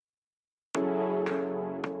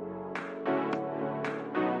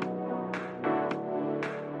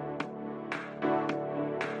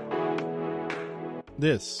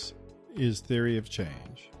This is Theory of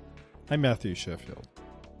Change. I'm Matthew Sheffield.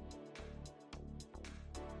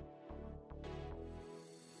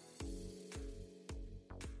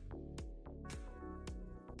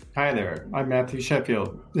 Hi there, I'm Matthew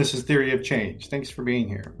Sheffield. This is Theory of Change. Thanks for being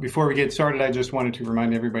here. Before we get started, I just wanted to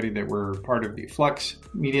remind everybody that we're part of the Flux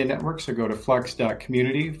Media Network, so go to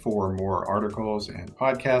flux.community for more articles and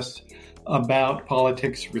podcasts about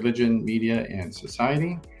politics, religion, media, and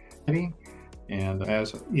society. And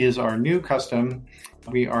as is our new custom,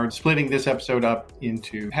 we are splitting this episode up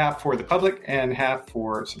into half for the public and half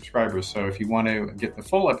for subscribers. So if you want to get the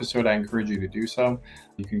full episode, I encourage you to do so.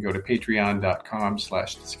 You can go to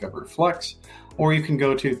patreon.com/discoverflux, or you can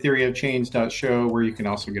go to theoryofchange.show, where you can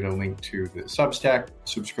also get a link to the Substack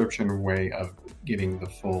subscription way of getting the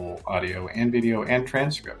full audio and video and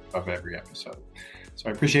transcript of every episode. So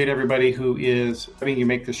I appreciate everybody who is letting you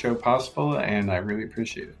make the show possible, and I really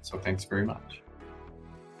appreciate it. So thanks very much.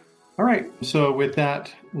 All right, so with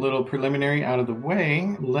that little preliminary out of the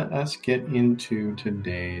way, let us get into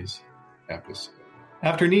today's episode.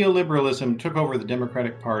 After neoliberalism took over the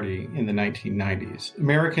Democratic Party in the 1990s,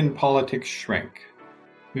 American politics shrank.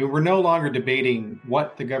 We were no longer debating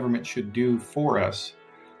what the government should do for us,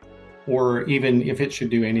 or even if it should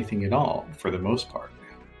do anything at all, for the most part.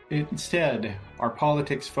 Instead, our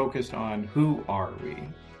politics focused on who are we,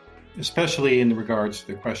 especially in regards to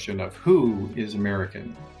the question of who is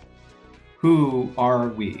American. Who are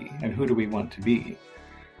we, and who do we want to be?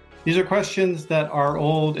 These are questions that are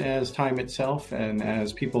old as time itself, and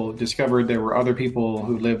as people discovered there were other people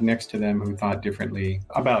who lived next to them who thought differently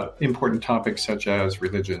about important topics such as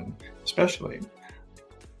religion, especially.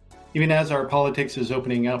 Even as our politics is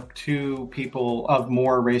opening up to people of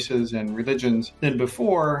more races and religions than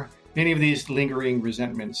before, many of these lingering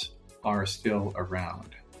resentments are still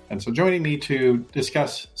around. And so joining me to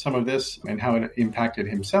discuss some of this and how it impacted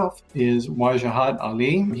himself is Wajahat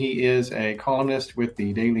Ali. He is a columnist with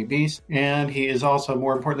the Daily Beast, and he is also,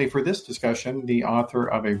 more importantly for this discussion, the author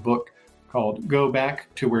of a book called Go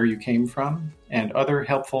Back to Where You Came From, and other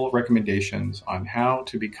helpful recommendations on how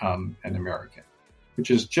to become an American,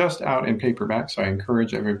 which is just out in paperback, so I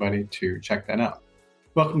encourage everybody to check that out.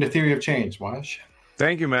 Welcome to Theory of Change, Waj.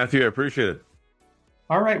 Thank you, Matthew. I appreciate it.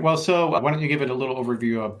 All right. Well, so why don't you give it a little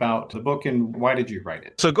overview about the book and why did you write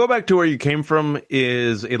it? So Go Back to Where You Came From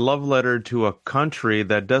is a love letter to a country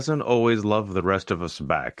that doesn't always love the rest of us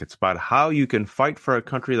back. It's about how you can fight for a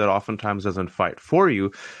country that oftentimes doesn't fight for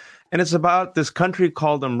you. And it's about this country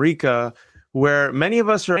called America, where many of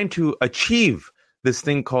us are trying to achieve this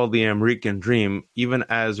thing called the American dream, even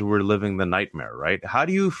as we're living the nightmare, right? How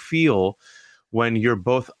do you feel when you're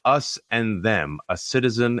both us and them, a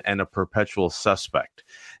citizen and a perpetual suspect?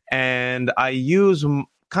 And I use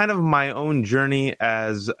kind of my own journey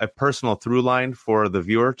as a personal through line for the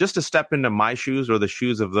viewer, just to step into my shoes or the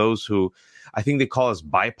shoes of those who I think they call us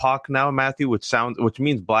BIPOC now, Matthew, which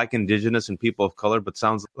means Black, Indigenous, and people of color, but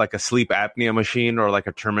sounds like a sleep apnea machine or like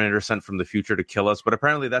a Terminator sent from the future to kill us. But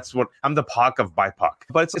apparently that's what I'm the POC of BIPOC.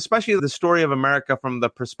 But it's especially the story of America from the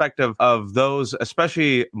perspective of those,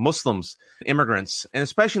 especially Muslims, immigrants, and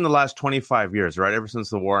especially in the last 25 years, right? Ever since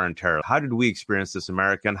the war on terror. How did we experience this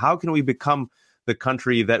America? And how can we become the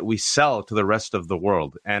country that we sell to the rest of the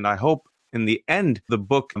world? And I hope in the end, the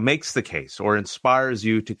book makes the case or inspires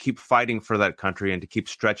you to keep fighting for that country and to keep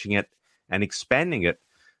stretching it and expanding it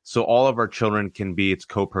so all of our children can be its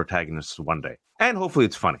co-protagonists one day. And hopefully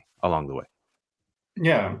it's funny along the way.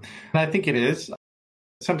 Yeah, and I think it is.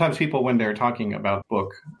 Sometimes people, when they're talking about the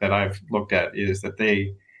book that I've looked at, is that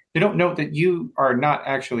they don't know that you are not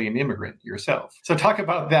actually an immigrant yourself. So talk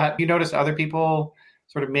about that. You notice other people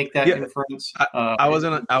sort of make that inference. When I was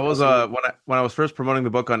first promoting the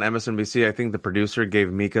book on MSNBC, I think the producer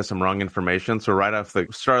gave Mika some wrong information. So right off the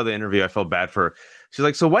start of the interview, I felt bad for her. She's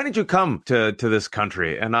like, "So why did you come to this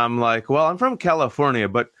country?" And I'm like, "Well, I'm from California,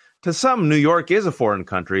 but to some, New York is a foreign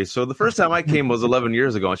country. So the first time I came was 11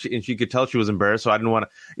 years ago, and she could tell she was embarrassed. So I didn't want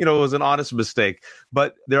to, it was an honest mistake.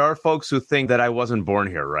 But there are folks who think that I wasn't born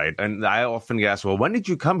here, right? And I often get asked, well, when did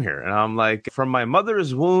you come here? And I'm like, from my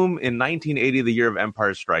mother's womb in 1980, the year of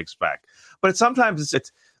Empire Strikes Back. But sometimes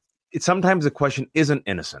the question isn't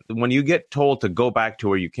innocent. When you get told to go back to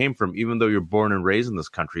where you came from, even though you're born and raised in this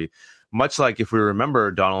country, much like if we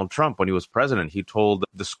remember Donald Trump, when he was president, he told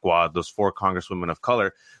the squad, those 4 congresswomen of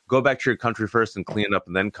color, go back to your country first and clean it up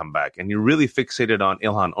and then come back. And he really fixated on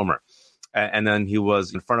Ilhan Omar. And then he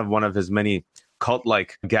was in front of one of his many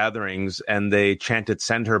cult-like gatherings, and they chanted,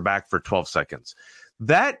 send her back for 12 seconds.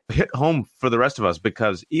 That hit home for the rest of us,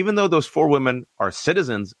 because even though those 4 women are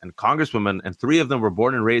citizens and congresswomen, and 3 of them were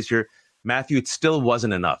born and raised here, Matthew, it still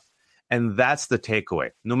wasn't enough. And that's the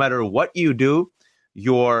takeaway. No matter what you do,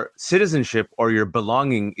 your citizenship or your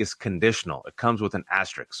belonging is conditional. It comes with an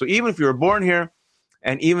asterisk. So even if you were born here,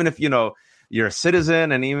 and even if, you're a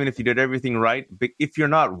citizen, and even if you did everything right, but if you're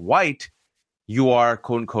not white, you are,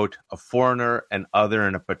 quote unquote, a foreigner, an other,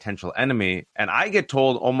 and a potential enemy. And I get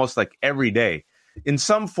told almost like every day, in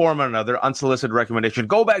some form or another, unsolicited recommendation,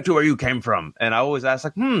 go back to where you came from. And I always ask,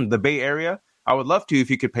 like, the Bay Area? I would love to if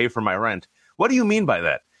you could pay for my rent. What do you mean by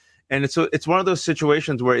that? And it's one of those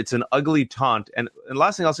situations where it's an ugly taunt. And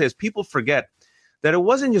last thing I'll say is people forget that it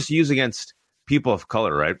wasn't just used against people of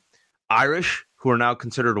color, right? Irish, who are now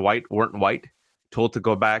considered white, weren't white, told to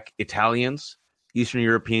go back. Italians, Eastern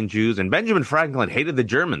European Jews, and Benjamin Franklin hated the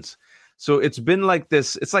Germans. So it's been like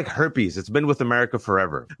this. It's like herpes. It's been with America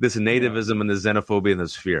forever. This nativism and this xenophobia and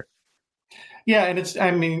this fear. Yeah, and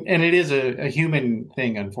it is a human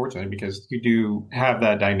thing, unfortunately, because you do have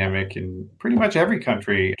that dynamic in pretty much every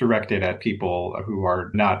country directed at people who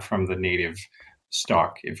are not from the native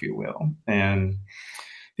stock, if you will. And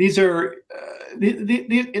these are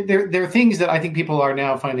they're things that I think people are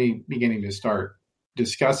now finally beginning to start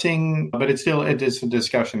discussing, but it is a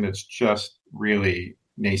discussion that's just really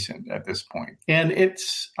nascent at this point. And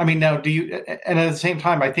now and at the same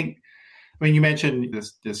time, I think, you mentioned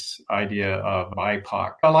this idea of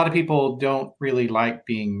BIPOC. A lot of people don't really like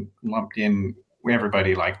being lumped in with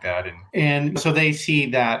everybody like that. And so they see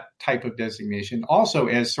that type of designation also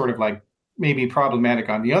as sort of like maybe problematic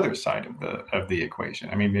on the other side of the equation.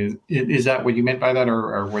 I mean, is that what you meant by that,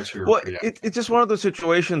 or what's your? Well, it's just one of those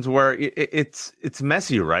situations where it's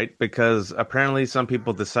messy, right? Because apparently some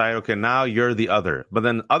people decide, okay, now you're the other, but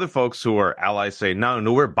then other folks who are allies say, no,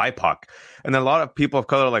 we're BIPOC, and then a lot of people of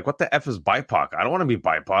color are like, what the F is BIPOC? I don't want to be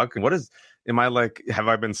BIPOC. And what is? Am I like? Have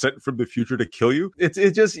I been sent from the future to kill you? It's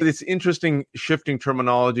interesting shifting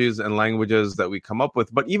terminologies and languages that we come up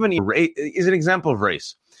with. But even race is an example of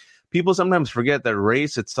race. People sometimes forget that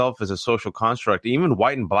race itself is a social construct. Even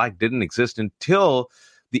white and black didn't exist until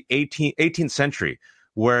the 18th century,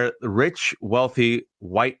 where rich, wealthy,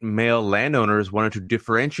 white male landowners wanted to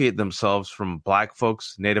differentiate themselves from black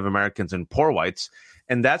folks, Native Americans, and poor whites.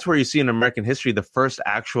 And that's where you see in American history the first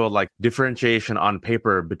actual differentiation on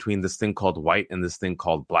paper between this thing called white and this thing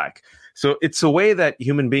called black. So it's a way that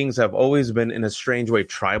human beings have always been, in a strange way,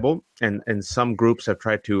 tribal, and some groups have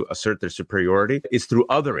tried to assert their superiority, is through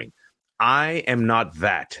othering. I am not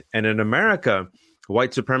that. And in America,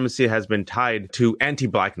 white supremacy has been tied to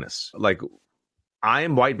anti-blackness. Like, I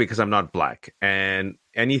am white because I'm not black. And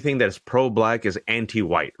anything that is pro-black is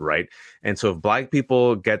anti-white, right? And so if black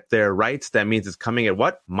people get their rights, that means it's coming at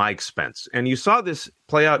what? My expense. And you saw this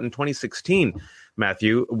play out in 2016,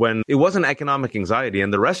 Matthew, when it wasn't economic anxiety.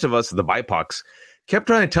 And the rest of us, the BIPOCs, kept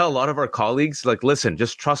trying to tell a lot of our colleagues, listen,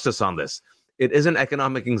 just trust us on this. It isn't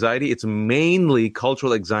economic anxiety. It's mainly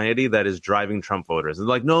cultural anxiety that is driving Trump voters. And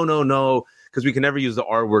like, no, because we can never use the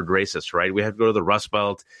R word racist, right? We have to go to the Rust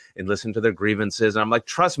Belt and listen to their grievances. And I'm like,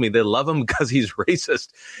 trust me, they love him because he's racist.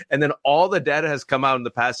 And then all the data has come out in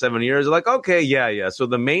the past 7 years. They're like, okay, yeah. So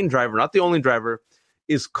the main driver, not the only driver,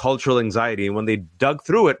 is cultural anxiety. And when they dug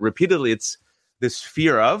through it repeatedly, it's this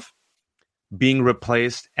fear of being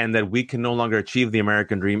replaced and that we can no longer achieve the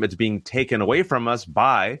American dream. It's being taken away from us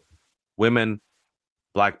by women,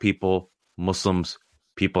 black people, Muslims,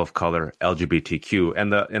 people of color, LGBTQ.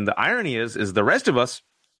 And the irony is the rest of us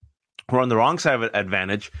who are on the wrong side of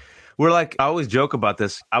advantage, we're like, I always joke about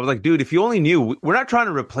this. I was like, dude, if you only knew, we're not trying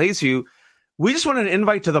to replace you. We just want an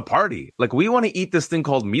invite to the party. Like, we want to eat this thing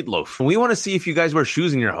called meatloaf. We want to see if you guys wear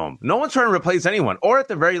shoes in your home. No one's trying to replace anyone. Or at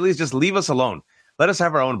the very least, just leave us alone. Let us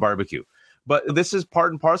have our own barbecue. But this is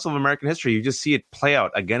part and parcel of American history. You just see it play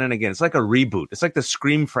out again and again. It's like a reboot. It's like the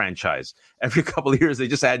Scream franchise. Every couple of years, they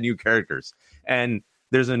just add new characters. And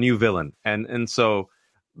there's a new villain. And so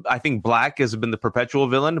I think black has been the perpetual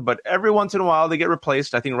villain. But every once in a while, they get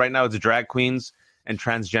replaced. I think right now it's drag queens and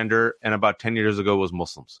transgender. And about 10 years ago was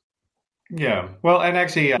Muslims. Yeah. Well, and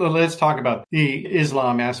actually, let's talk about the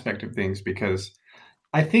Islam aspect of things, because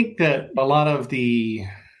I think that a lot of the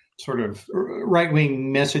sort of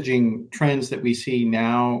right-wing messaging trends that we see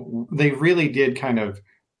now, they really did kind of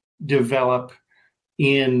develop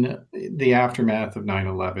in the aftermath of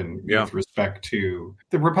 9/11 with respect to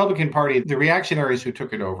the Republican Party. The reactionaries who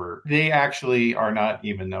took it over, they actually are not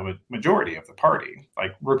even the majority of the party.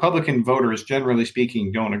 Like, Republican voters, generally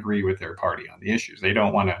speaking, don't agree with their party on the issues. They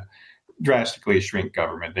don't want to drastically shrink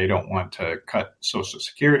government. They don't want to cut Social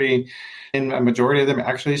Security. And a majority of them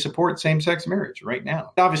actually support same-sex marriage right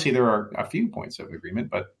now. Obviously, there are a few points of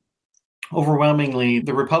agreement, but overwhelmingly,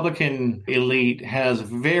 the Republican elite has a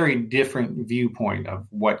very different viewpoint of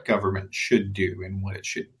what government should do and what it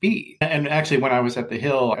should be. And actually, when I was at the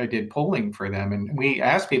Hill, I did polling for them, and we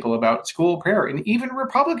asked people about school prayer, and even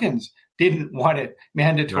Republicans didn't want it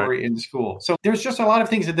mandatory in school. So there's just a lot of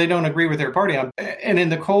things that they don't agree with their party on. And in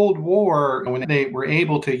the Cold War, when they were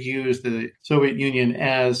able to use the Soviet Union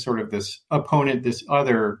as sort of this opponent, this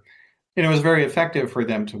other, and it was very effective for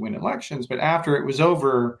them to win elections. But after it was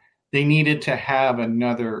over, they needed to have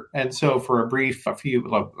another. And so for a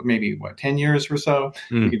few, maybe 10 years or so,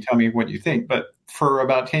 you can tell me what you think. But for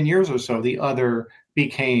about 10 years or so, the other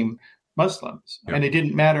became Muslims. Yeah. And it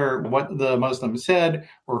didn't matter what the Muslims said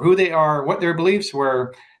or who they are, what their beliefs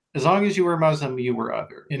were. As long as you were Muslim, you were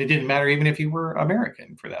other. And it didn't matter even if you were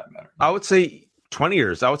American, for that matter. I would say 20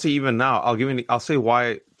 years. I would say even now, I'll say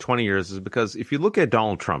why 20 years is because if you look at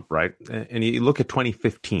Donald Trump, right, and you look at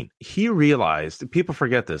 2015, he realized, people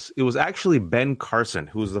forget this, it was actually Ben Carson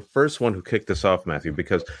who was the first one who kicked this off, Matthew,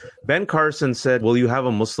 because Ben Carson said, will you have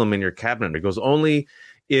a Muslim in your cabinet? It goes, only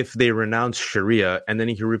if they renounce Sharia. And then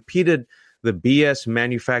he repeated the BS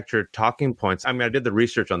manufactured talking points. I mean, I did the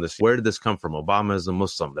research on this. Where did this come from? Obama is a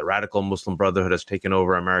Muslim. The radical Muslim Brotherhood has taken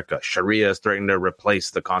over America. Sharia is threatening to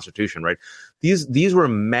replace the Constitution, right? These were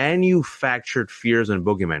manufactured fears and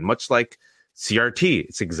boogeymen, much like CRT.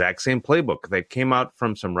 It's the exact same playbook. They came out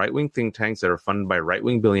from some right-wing think tanks that are funded by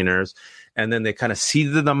right-wing billionaires, and then they kind of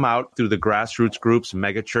seeded them out through the grassroots groups,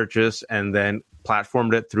 mega churches, and then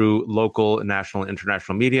platformed it through local, national,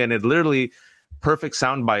 international media. And it literally, perfect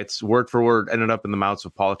sound bites, word for word, ended up in the mouths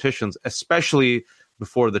of politicians, especially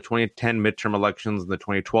before the 2010 midterm elections and the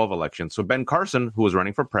 2012 elections. So Ben Carson, who was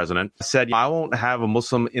running for president, said, I won't have a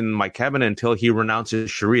Muslim in my cabinet until he renounces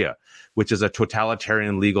Sharia, which is a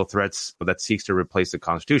totalitarian legal threat that seeks to replace the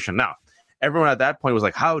Constitution. Now, everyone at that point was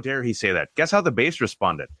like, how dare he say that? Guess how the base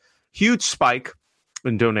responded? Huge spike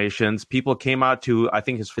in donations. People came out to, I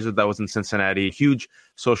think his visit that was in Cincinnati, huge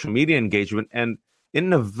social media engagement. And in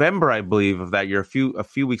November, I believe, of that year, a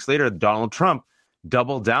few weeks later, Donald Trump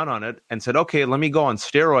doubled down on it and said, okay, let me go on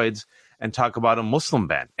steroids and talk about a Muslim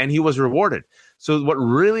ban. And he was rewarded. So what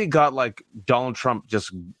really got like Donald Trump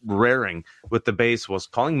just raring with the base was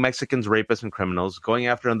calling Mexicans rapists and criminals, going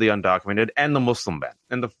after the undocumented, and the Muslim ban.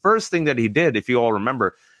 And the first thing that he did, if you all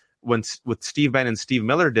remember, when with Steve Bannon and Stephen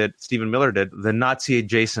Miller did, the Nazi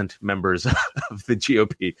adjacent members of the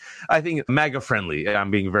GOP, I think MAGA friendly,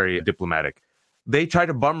 I'm being very diplomatic, they tried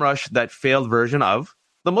to bum rush that failed version of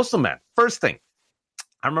the Muslim ban. First thing,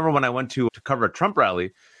 I remember when I went to cover a Trump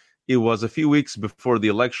rally, it was a few weeks before the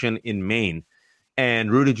election in Maine,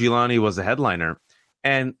 and Rudy Giuliani was the headliner.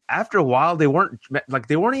 And after a while, they weren't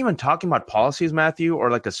even talking about policies, Matthew,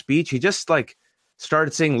 or like a speech. He just like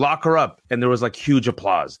started saying, lock her up. And there was like huge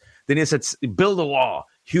applause. Then he said, build a wall,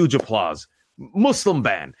 huge applause, Muslim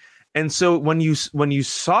ban. And so when you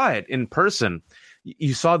saw it in person,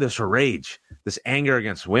 you saw this rage, this anger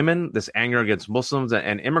against women, this anger against Muslims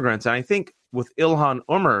and immigrants. And I think with Ilhan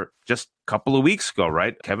Omar just a couple of weeks ago,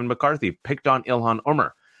 right? Kevin McCarthy picked on Ilhan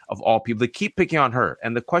Omar of all people. They keep picking on her.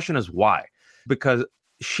 And the question is why? Because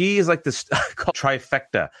she is like this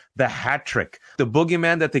trifecta, the hat trick, the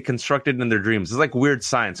boogeyman that they constructed in their dreams. It's like Weird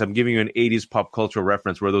Science. I'm giving you an 80s pop culture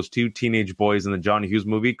reference where those two teenage boys in the John Hughes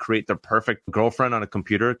movie create their perfect girlfriend on a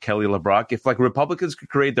computer, Kelly LeBrock. If like Republicans could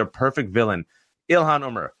create their perfect villain, Ilhan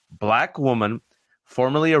Omar, black woman,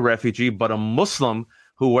 formerly a refugee, but a Muslim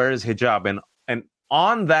who wears hijab. And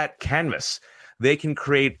on that canvas, they can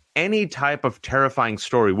create any type of terrifying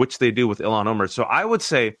story, which they do with Ilhan Omar. So I would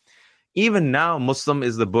say, even now, Muslim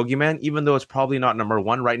is the boogeyman, even though it's probably not number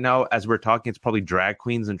one right now. As we're talking, it's probably drag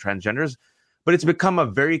queens and transgenders. But it's become a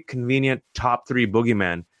very convenient top three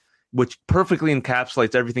boogeyman, which perfectly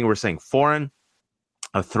encapsulates everything we're saying. Foreign,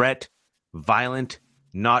 a threat, violent,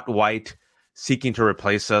 not white, seeking to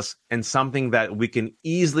replace us, and something that we can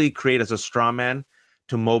easily create as a straw man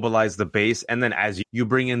to mobilize the base. And then as you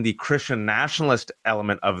bring in the Christian nationalist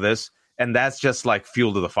element of this, and that's just like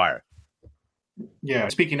fuel to the fire. Yeah.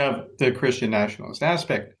 Speaking of the Christian nationalist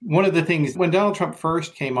aspect, one of the things when Donald Trump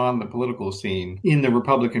first came on the political scene in the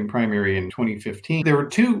Republican primary in 2015, there were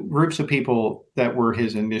two groups of people that were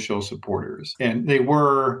his initial supporters. And they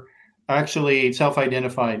were actually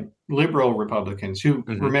self-identified liberal Republicans who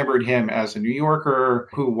remembered him as a New Yorker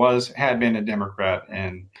who had been a Democrat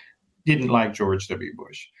and didn't like George W.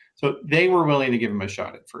 Bush. So they were willing to give him a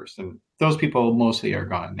shot at first. And those people mostly are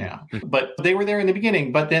gone now. But they were there in the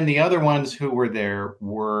beginning. But then the other ones who were there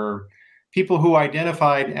were people who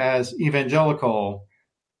identified as evangelical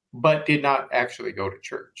but did not actually go to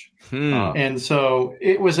church. Hmm. And so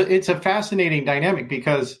it's a fascinating dynamic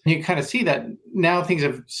because you kind of see that now things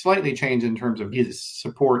have slightly changed in terms of his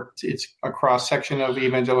support. It's a cross section of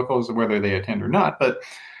evangelicals, whether they attend or not. But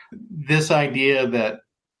this idea that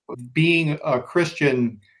being a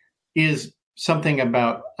Christian is something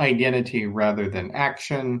about identity rather than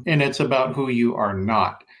action, and it's about who you are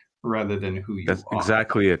not rather than who you That's are.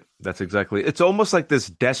 exactly it. That's exactly it. It's almost like this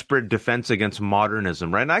desperate defense against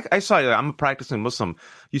modernism, right? And I saw, I'm a practicing Muslim.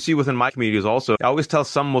 You see within my communities also, I always tell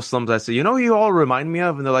some Muslims, I say, you know who you all remind me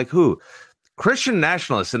of? And they're like, who? Christian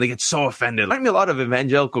nationalists. And they get so offended. Remind me a lot of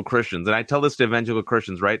evangelical Christians. And I tell this to evangelical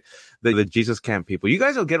Christians, right? The Jesus camp people. You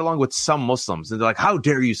guys will get along with some Muslims. And they're like, how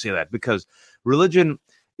dare you say that? Because religion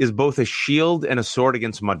is both a shield and a sword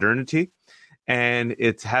against modernity. And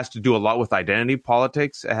it has to do a lot with identity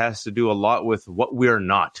politics. It has to do a lot with what we are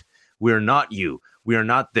not. We are not you. We are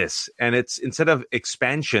not this. And it's instead of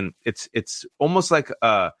expansion, it's almost like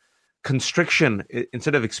a constriction.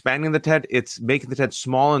 Instead of expanding the tent, it's making the tent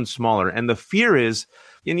smaller and smaller. And the fear is,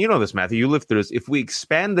 and you know this, Matthew, you lived through this, if we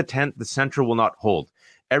expand the tent, the center will not hold.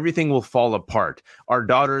 Everything will fall apart. Our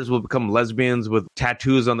daughters will become lesbians with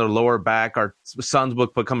tattoos on their lower back. Our sons will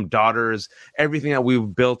become daughters. Everything that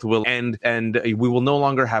we've built will end, and we will no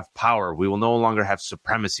longer have power. We will no longer have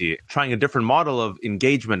supremacy. Trying a different model of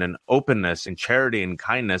engagement and openness and charity and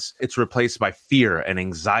kindness, it's replaced by fear and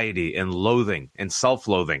anxiety and loathing and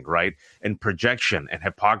self-loathing, right? And projection and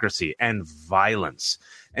hypocrisy and violence.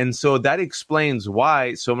 And so that explains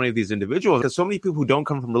why so many of these individuals, because so many people who don't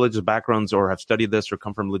come from religious backgrounds or have studied this or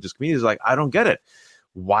come from religious communities, like, I don't get it.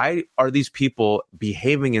 Why are these people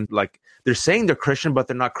behaving in like they're saying they're Christian, but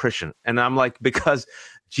they're not Christian? And I'm like, because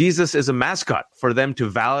Jesus is a mascot for them to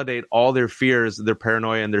validate all their fears, their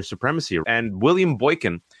paranoia, and their supremacy. And William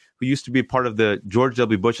Boykin, who used to be part of the George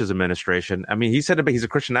W. Bush's administration, I mean, he said he's a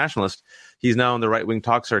Christian nationalist. He's now on the right-wing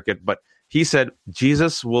talk circuit, but he said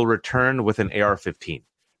Jesus will return with an AR-15.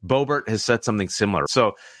 Boebert has said something similar.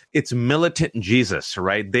 So it's militant Jesus,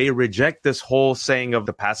 right? They reject this whole saying of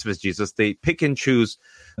the pacifist Jesus. They pick and choose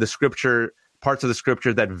the scripture, parts of the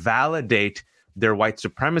scripture that validate their white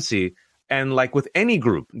supremacy. And like with any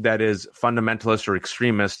group that is fundamentalist or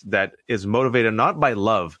extremist that is motivated not by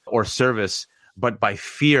love or service, but by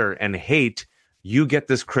fear and hate, you get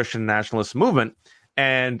this Christian nationalist movement.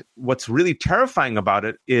 And what's really terrifying about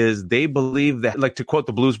it is they believe that, like to quote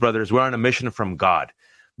the Blues Brothers, we're on a mission from God.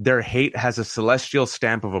 Their hate has a celestial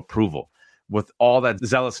stamp of approval with all that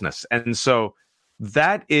zealousness. And so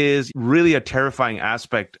that is really a terrifying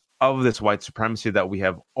aspect of this white supremacy that we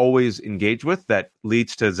have always engaged with that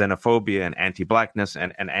leads to xenophobia and anti-Blackness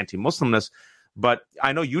and anti-Muslimness. But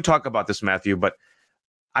I know you talk about this, Matthew, but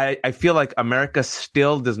I feel like America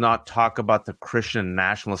still does not talk about the Christian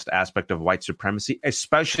nationalist aspect of white supremacy,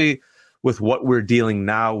 especially with what we're dealing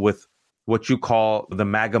now with what you call the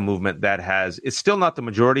MAGA movement that it's still not the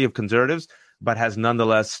majority of conservatives, but has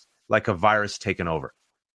nonetheless like a virus taken over.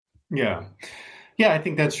 Yeah. Yeah, I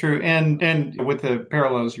think that's true. And with the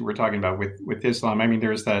parallels you were talking about with Islam, I mean,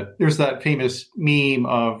 there's that famous meme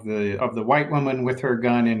of the white woman with her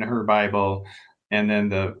gun in her Bible, and then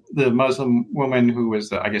the Muslim woman who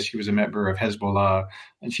was I guess she was a member of Hezbollah,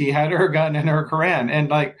 and she had her gun in her Quran,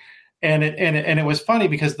 and it was funny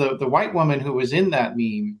because the white woman who was in that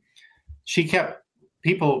meme,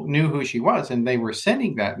 people knew who she was, and they were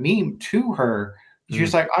sending that meme to her. She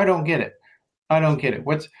was like, I don't get it.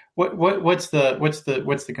 What's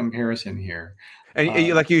the comparison here?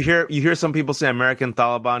 And like you hear some people say American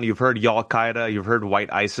Taliban, you've heard Al Qaeda, you've heard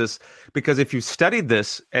white ISIS, because if you've studied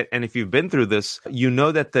this and if you've been through this, you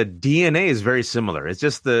know that the DNA is very similar. It's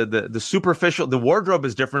just the superficial, the wardrobe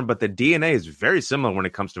is different, but the DNA is very similar when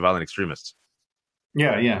it comes to violent extremists.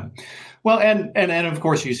 Yeah. Well, and of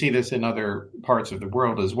course you see this in other parts of the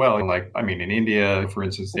world as well. Like, I mean, in India, for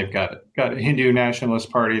instance, they've got a Hindu nationalist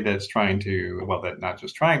party that's trying to, well, that not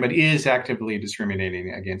just trying, but is actively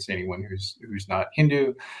discriminating against anyone who's not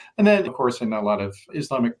Hindu. And then, of course, in a lot of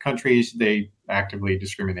Islamic countries, they actively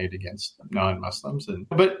discriminate against non-Muslims.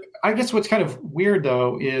 But I guess what's kind of weird,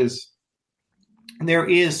 though, is there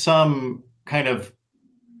is some kind of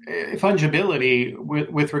fungibility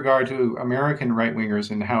with regard to American right-wingers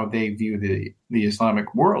and how they view the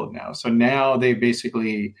Islamic world now. So now they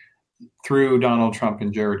basically, through Donald Trump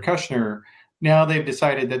and Jared Kushner, now they've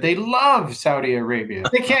decided that they love Saudi Arabia.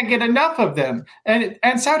 They can't get enough of them. And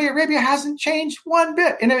Saudi Arabia hasn't changed one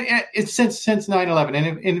bit. And it's since 9/11.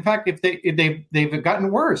 And in fact, if they've gotten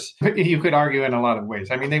worse, you could argue in a lot of ways.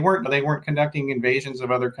 I mean, they weren't conducting invasions of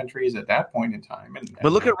other countries at that point in time.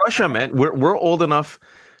 But look at Russia, man. We're old enough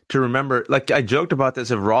to remember, like I joked about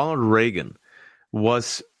this, if Ronald Reagan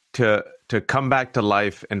was to come back to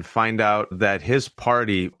life and find out that his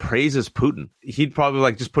party praises Putin, he'd probably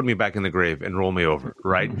like just put me back in the grave and roll me over,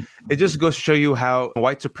 right? It just goes to show you how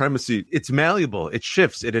white supremacy, it's malleable, it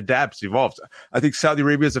shifts, it adapts, evolves. I think Saudi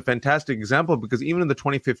Arabia is a fantastic example because even in the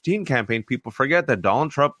 2015 campaign, people forget that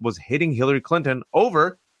Donald Trump was hitting Hillary Clinton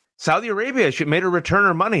over Saudi Arabia. She made her return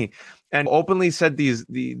her money and openly said these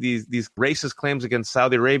racist claims against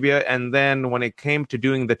Saudi Arabia. And then when it came to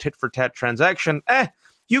doing the tit for tat transaction,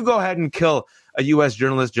 you go ahead and kill a U.S.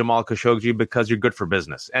 journalist, Jamal Khashoggi, because you're good for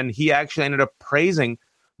business. And he actually ended up praising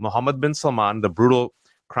Mohammed bin Salman, the brutal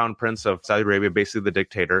crown prince of Saudi Arabia, basically the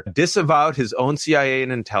dictator, disavowed his own CIA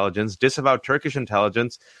and intelligence, disavowed Turkish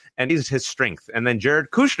intelligence, and he's his strength. And then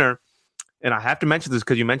Jared Kushner, and I have to mention this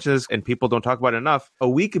because you mentioned this and people don't talk about it enough, a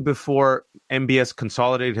week before MBS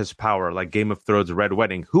consolidated his power, like Game of Thrones' Red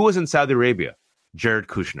Wedding, who was in Saudi Arabia? Jared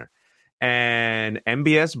Kushner. And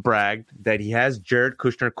MBS bragged that he has Jared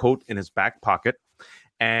Kushner, quote, in his back pocket.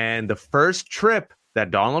 And the first trip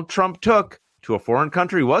that Donald Trump took to a foreign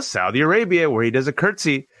country was Saudi Arabia, where he does a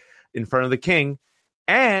curtsy in front of the king.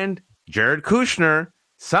 And Jared Kushner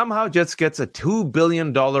somehow just gets a $2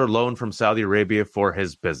 billion loan from Saudi Arabia for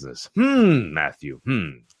his business. Matthew.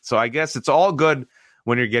 So I guess it's all good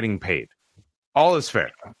when you're getting paid. All is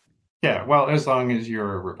fair. Yeah, well, as long as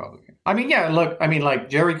you're a Republican. I mean, yeah, look, I mean, like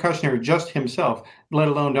Jared Kushner just himself, let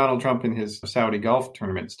alone Donald Trump and his Saudi golf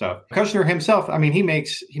tournament stuff. Kushner himself, I mean, he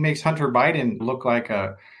makes Hunter Biden look like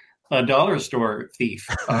a dollar store thief.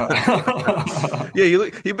 Yeah,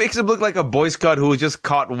 he makes him look like a Boy Scout who was just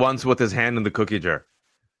caught once with his hand in the cookie jar.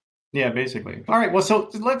 Yeah, basically. All right, well, so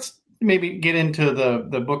let's maybe get into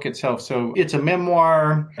the book itself. So it's a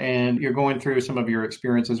memoir, and you're going through some of your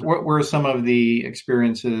experiences. What were some of the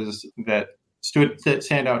experiences that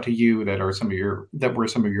stand out to you that were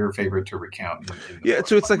some of your favorite to recount? Yeah,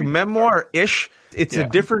 so it's like memoir-ish. It's a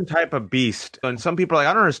different type of beast. And some people are like,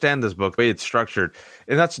 I don't understand this book, the way it's structured.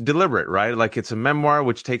 And that's deliberate, right? Like it's a memoir,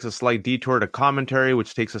 which takes a slight detour to commentary,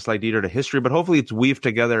 which takes a slight detour to history, but hopefully it's weaved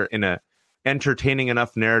together in a entertaining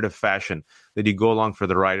enough narrative fashion that you go along for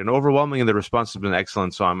the ride. And overwhelmingly, the response has been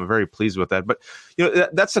excellent, so I'm very pleased with that. But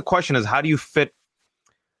that's the question: is how do you fit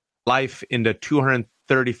life into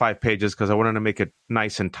 235 pages? Because I wanted to make it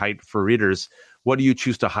nice and tight for readers. What do you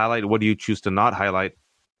choose to highlight? What do you choose to not highlight?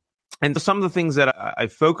 And some of the things that I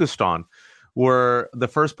focused on were, the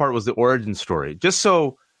first part was the origin story. Just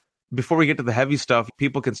so before we get to the heavy stuff,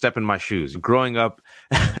 people can step in my shoes. Growing up,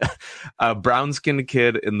 a brown-skinned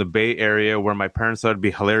kid in the Bay Area where my parents thought it'd be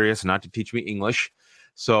hilarious not to teach me English.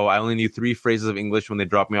 So I only knew 3 phrases of English when they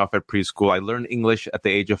dropped me off at preschool. I learned English at the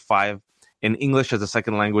age of 5 and English as a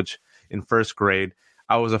second language in first grade.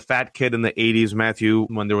 I was a fat kid in the 80s, Matthew,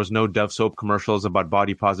 when there was no Dove soap commercials about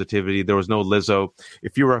body positivity. There was no Lizzo.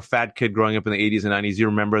 If you were a fat kid growing up in the 80s and 90s, you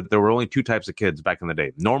remember that there were only 2 types of kids back in the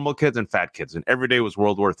day: normal kids and fat kids. And every day was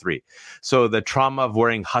World War III. So the trauma of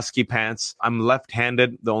wearing husky pants. I'm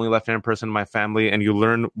left-handed, the only left-handed person in my family. And you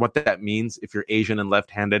learn what that means if you're Asian and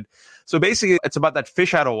left-handed. So basically, it's about that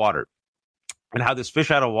fish out of water, and how this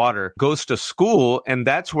fish out of water goes to school. And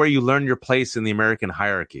that's where you learn your place in the American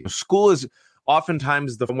hierarchy. School is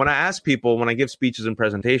oftentimes, when I ask people, when I give speeches and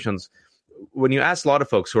presentations, when you ask a lot of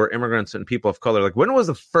folks who are immigrants and people of color, like, when was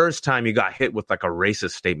the first time you got hit with like a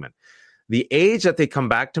racist statement? The age that they come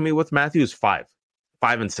back to me with, Matthew, is 5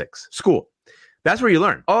 and 6. School. That's where you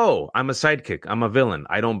learn. Oh, I'm a sidekick. I'm a villain.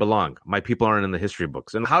 I don't belong. My people aren't in the history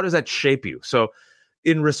books. And how does that shape you? So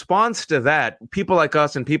in response to that, people like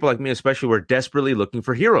us and people like me especially were desperately looking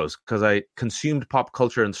for heroes because I consumed pop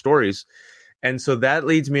culture and stories. And so that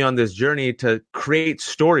leads me on this journey to create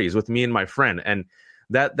stories with me and my friend. And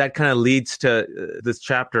that kind of leads to this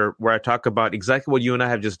chapter where I talk about exactly what you and I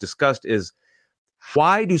have just discussed: is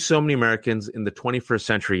why do so many Americans in the 21st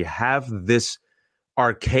century have this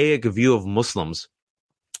archaic view of Muslims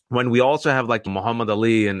when we also have like Muhammad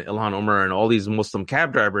Ali and Ilhan Omar and all these Muslim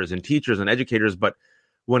cab drivers and teachers and educators? But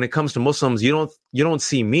when it comes to Muslims, you don't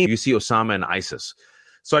see me, you see Osama and ISIS.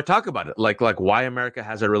 So I talk about it, like why America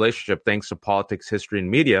has a relationship thanks to politics, history,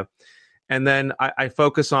 and media. And then I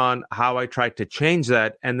focus on how I try to change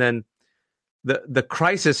that. And then the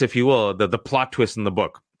crisis, if you will, the plot twist in the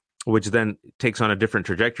book, which then takes on a different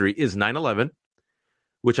trajectory, is 9/11,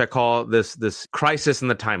 which I call this crisis in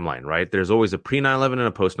the timeline, right? There's always a pre-9/11 and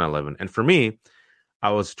a post-9/11. And for me,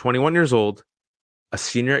 I was 21 years old, a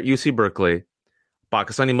senior at UC Berkeley,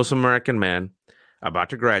 Pakistani Muslim American man,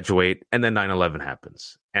 about to graduate, and then 9/11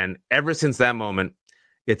 happens. And ever since that moment,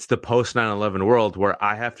 it's the post 9/11 world where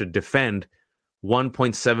I have to defend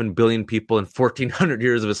 1.7 billion people in 1400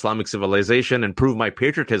 years of Islamic civilization and prove my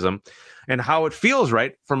patriotism and how it feels,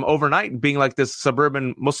 right? From overnight being like this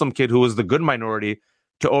suburban Muslim kid who was the good minority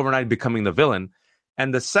to overnight becoming the villain.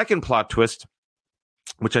 And the second plot twist,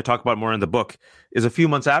 which I talk about more in the book, is a few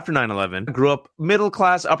months after 9/11. I grew up middle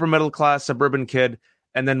class, upper middle class, suburban kid.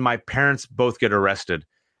 And then my parents both get arrested.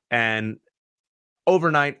 And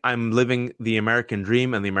overnight, I'm living the American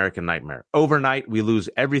dream and the American nightmare. Overnight, we lose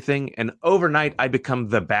everything. And overnight, I become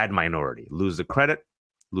the bad minority. Lose the credit,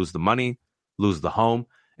 lose the money, lose the home.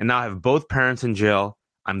 And now I have both parents in jail.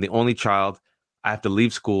 I'm the only child. I have to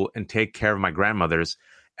leave school and take care of my grandmothers.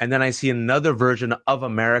 And then I see another version of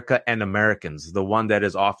America and Americans, the one that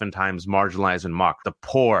is oftentimes marginalized and mocked, the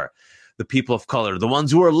poor, the people of color, the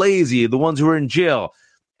ones who are lazy, the ones who are in jail.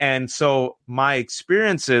 And so my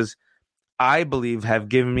experiences, I believe, have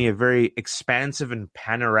given me a very expansive and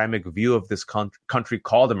panoramic view of this country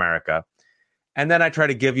called America. And then I try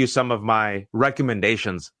to give you some of my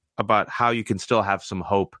recommendations about how you can still have some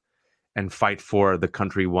hope and fight for the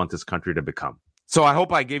country you want this country to become. So I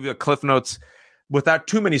hope I gave you a Cliff Notes without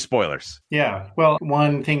too many spoilers. Yeah. Well,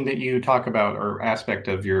 one thing that you talk about or aspect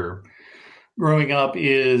of your growing up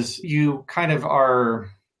is you kind of are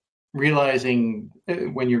realizing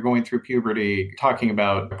when you're going through puberty, talking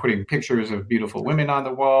about putting pictures of beautiful women on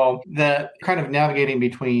the wall, that kind of navigating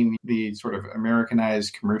between the sort of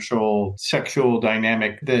Americanized commercial sexual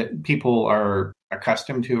dynamic that people are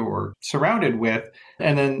accustomed to or surrounded with,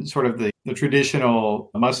 and then sort of the traditional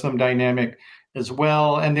Muslim dynamic as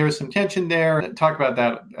well. And there's some tension there. Talk about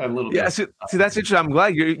that a little bit. Yeah, see, that's interesting. I'm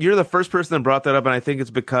glad you're the first person that brought that up. And I think it's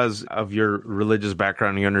because of your religious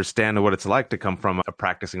background. You understand what it's like to come from a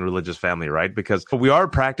practicing religious family, right? Because we are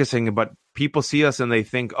practicing, but people see us and they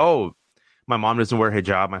think, oh, my mom doesn't wear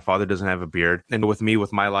hijab. My father doesn't have a beard. And with me,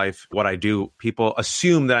 with my life, what I do, people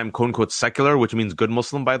assume that I'm quote unquote secular, which means good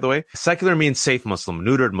Muslim, by the way. Secular means safe Muslim,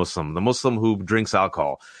 neutered Muslim, the Muslim who drinks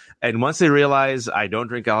alcohol. And once they realize I don't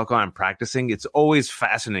drink alcohol, I'm practicing, it's always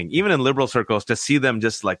fascinating, even in liberal circles, to see them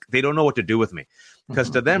just like, they don't know what to do with me.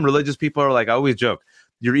 Because to them, religious people are like, I always joke,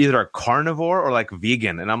 you're either a carnivore or like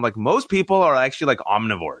vegan. And I'm like, most people are actually like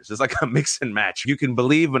omnivores. It's like a mix and match. You can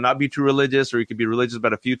believe but not be too religious, or you can be religious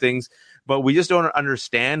about a few things. But we just don't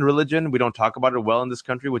understand religion. We don't talk about it well in this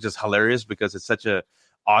country, which is hilarious because it's such a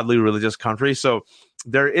oddly religious country. So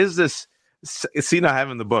there is this scene I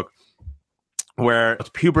have in the book where it's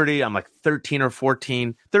puberty. I'm like 13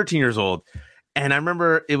 years old. And I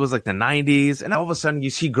remember it was like the 90s. And all of a sudden you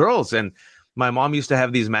see girls. And my mom used to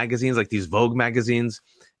have these magazines, like these Vogue magazines.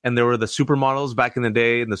 And there were the supermodels back in the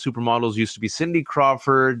day. And the supermodels used to be Cindy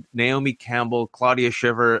Crawford, Naomi Campbell, Claudia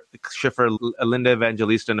Schiffer, Linda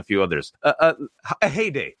Evangelista, and a few others. A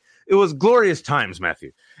heyday. It was glorious times,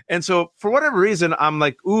 Matthew. And so for whatever reason, I'm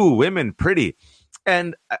like, ooh, women, pretty.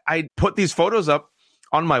 And I put these photos up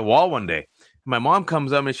on my wall one day. My mom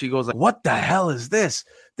comes up and she goes like, what the hell is this?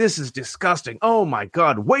 This is disgusting. Oh my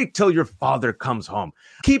God. Wait till your father comes home.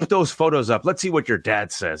 Keep those photos up. Let's see what your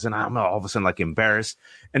dad says. And I'm all of a sudden like embarrassed.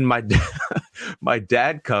 And my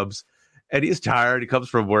dad comes and he's tired. He comes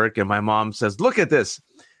from work and my mom says, look at this.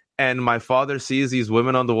 And my father sees these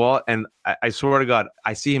women on the wall. And I swear to God,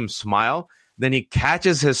 I see him smile. Then he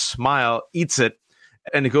catches his smile, eats it.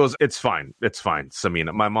 And he goes, it's fine,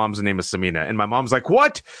 Samina. My mom's name is Samina. And my mom's like,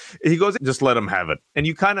 what? And he goes, just let him have it. And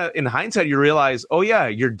you kind of, in hindsight, you realize, oh yeah,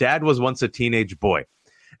 your dad was once a teenage boy.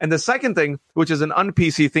 And the second thing, which is an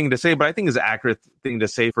un-PC thing to say, but I think is an accurate thing to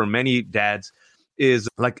say for many dads, is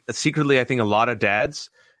like secretly, I think a lot of dads,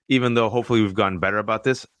 even though hopefully we've gotten better about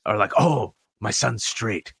this, are like, oh, my son's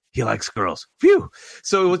straight. He likes girls. Phew.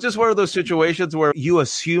 So it was just one of those situations where you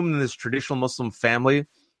assume in this traditional Muslim family,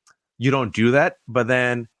 you don't do that. But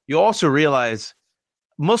then you also realize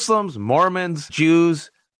Muslims, Mormons, Jews,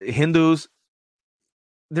 Hindus,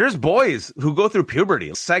 there's boys who go through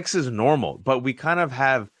puberty. Sex is normal, but we kind of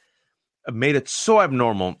have made it so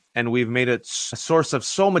abnormal, and we've made it a source of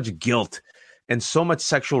so much guilt and so much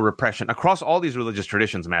sexual repression across all these religious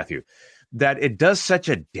traditions, Matthew, that it does such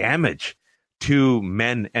a damage to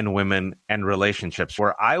men and women and relationships.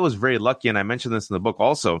 Where I was very lucky, and I mentioned this in the book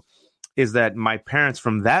also, is that my parents,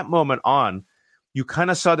 from that moment on, you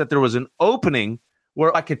kind of saw that there was an opening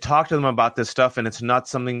where I could talk to them about this stuff and it's not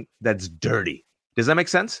something that's dirty. Does that make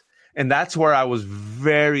sense? And that's where I was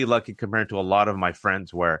very lucky compared to a lot of my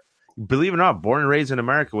friends where, believe it or not, born and raised in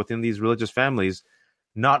America within these religious families,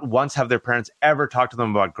 not once have their parents ever talked to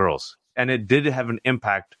them about girls. And it did have an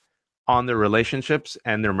impact on their relationships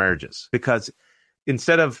and their marriages, because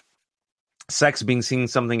instead of sex being seen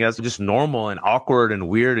something as just normal and awkward and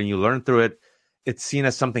weird and you learn through it, it's seen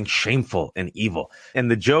as something shameful and evil. And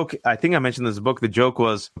the joke, I think I mentioned in this book, the joke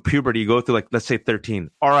was puberty. You go through, like, let's say 13.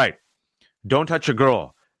 All right, don't touch a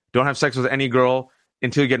girl. Don't have sex with any girl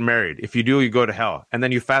until you get married. If you do, you go to hell. And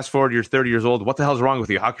then you fast forward, you're 30 years old. What the hell's wrong with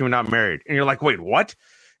you? How come you're not married? And you're like, wait, what?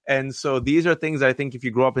 And so these are things that I think if you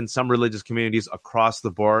grow up in some religious communities across the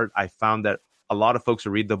board, I found that a lot of folks who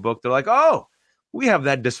read the book, they're like, oh, we have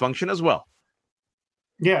that dysfunction as well.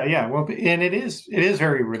 Yeah. Well, and it is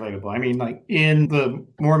very relatable. I mean, like in the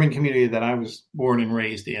Mormon community that I was born and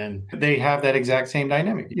raised in, they have that exact same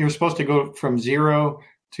dynamic. You're supposed to go from 0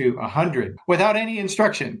 to 100 without any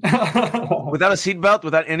instruction. Without a seatbelt,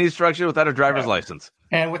 without any instruction, without a driver's license.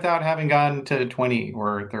 And without having gone to 20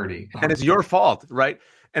 or 30. And it's your fault, right?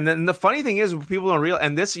 And then the funny thing is, people don't realize,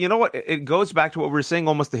 and this, you know what, it goes back to what we were saying,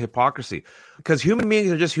 almost the hypocrisy. Because human beings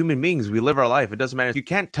are just human beings. We live our life. It doesn't matter. You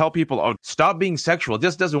can't tell people, oh, stop being sexual. It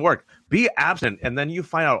just doesn't work. Be abstinent. And then you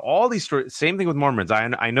find out all these stories. Same thing with Mormons.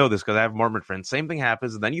 I know this because I have Mormon friends. Same thing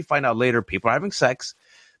happens. And then you find out later, people are having sex.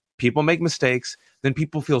 People make mistakes. Then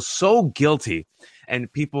people feel so guilty and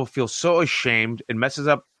people feel so ashamed. It messes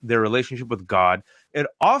up their relationship with God. It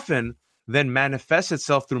often then manifests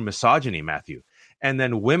itself through misogyny, Matthew. And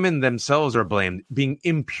then women themselves are blamed being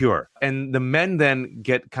impure. And the men then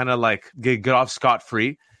get kind of like get off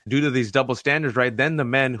scot-free due to these double standards, right? Then the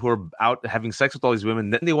men who are out having sex with all these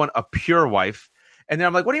women, then they want a pure wife. And then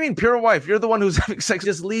I'm like, what do you mean pure wife? You're the one who's having sex. It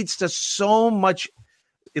just leads to so much.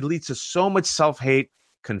 It leads to so much self-hate,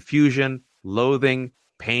 confusion, loathing,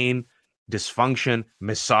 pain, dysfunction,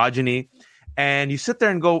 misogyny. And you sit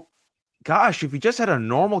there and go, gosh, if you just had a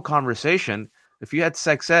normal conversation, if you had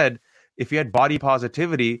sex ed, if you had body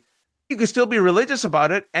positivity, you could still be religious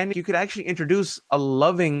about it. And you could actually introduce a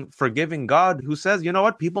loving, forgiving God who says, you know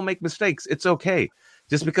what, people make mistakes. It's okay.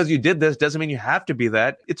 Just because you did this doesn't mean you have to be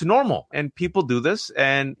that. It's normal. And people do this.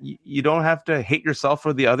 And you don't have to hate yourself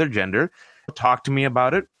for the other gender. Talk to me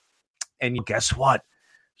about it. And guess what?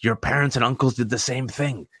 Your parents and uncles did the same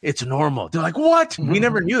thing. It's normal. They're like, what? We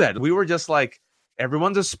never knew that. We were just like,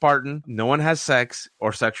 everyone's a Spartan. No one has sex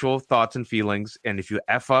or sexual thoughts and feelings. And if you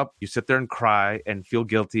F up, you sit there and cry and feel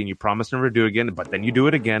guilty and you promise never to do it again, but then you do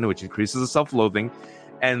it again, which increases the self-loathing.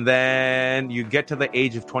 And then you get to the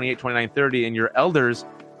age of 28, 29, 30, and your elders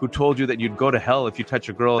who told you that you'd go to hell if you touch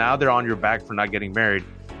a girl, now they're on your back for not getting married.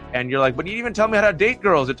 And you're like, but you didn't even tell me how to date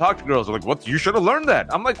girls or talk to girls. They're like, what? You should have learned that.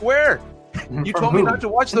 I'm like, where? You told me not to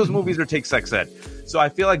watch those movies or take sex ed. So I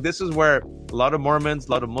feel like this is where a lot of Mormons,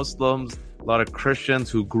 a lot of Muslims, a lot of Christians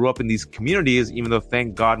who grew up in these communities, even though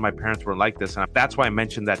thank God my parents weren't like this. And that's why I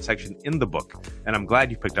mentioned that section in the book. And I'm glad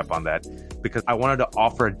you picked up on that because I wanted to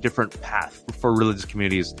offer a different path for religious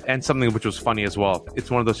communities and something which was funny as well. It's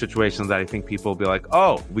one of those situations that I think people will be like,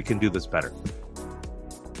 oh, we can do this better.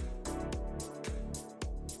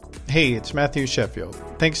 Hey, it's Matthew Sheffield.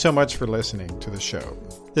 Thanks so much for listening to the show.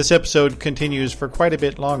 This episode continues for quite a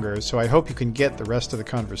bit longer, so I hope you can get the rest of the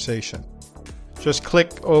conversation. Just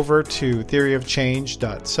click over to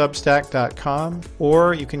theoryofchange.substack.com,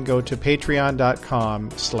 or you can go to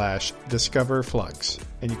patreon.com/discoverflux,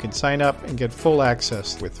 and you can sign up and get full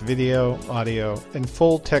access with video, audio, and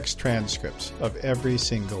full text transcripts of every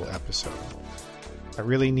single episode. I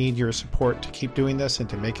really need your support to keep doing this and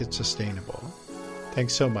to make it sustainable.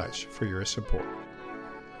 Thanks so much for your support.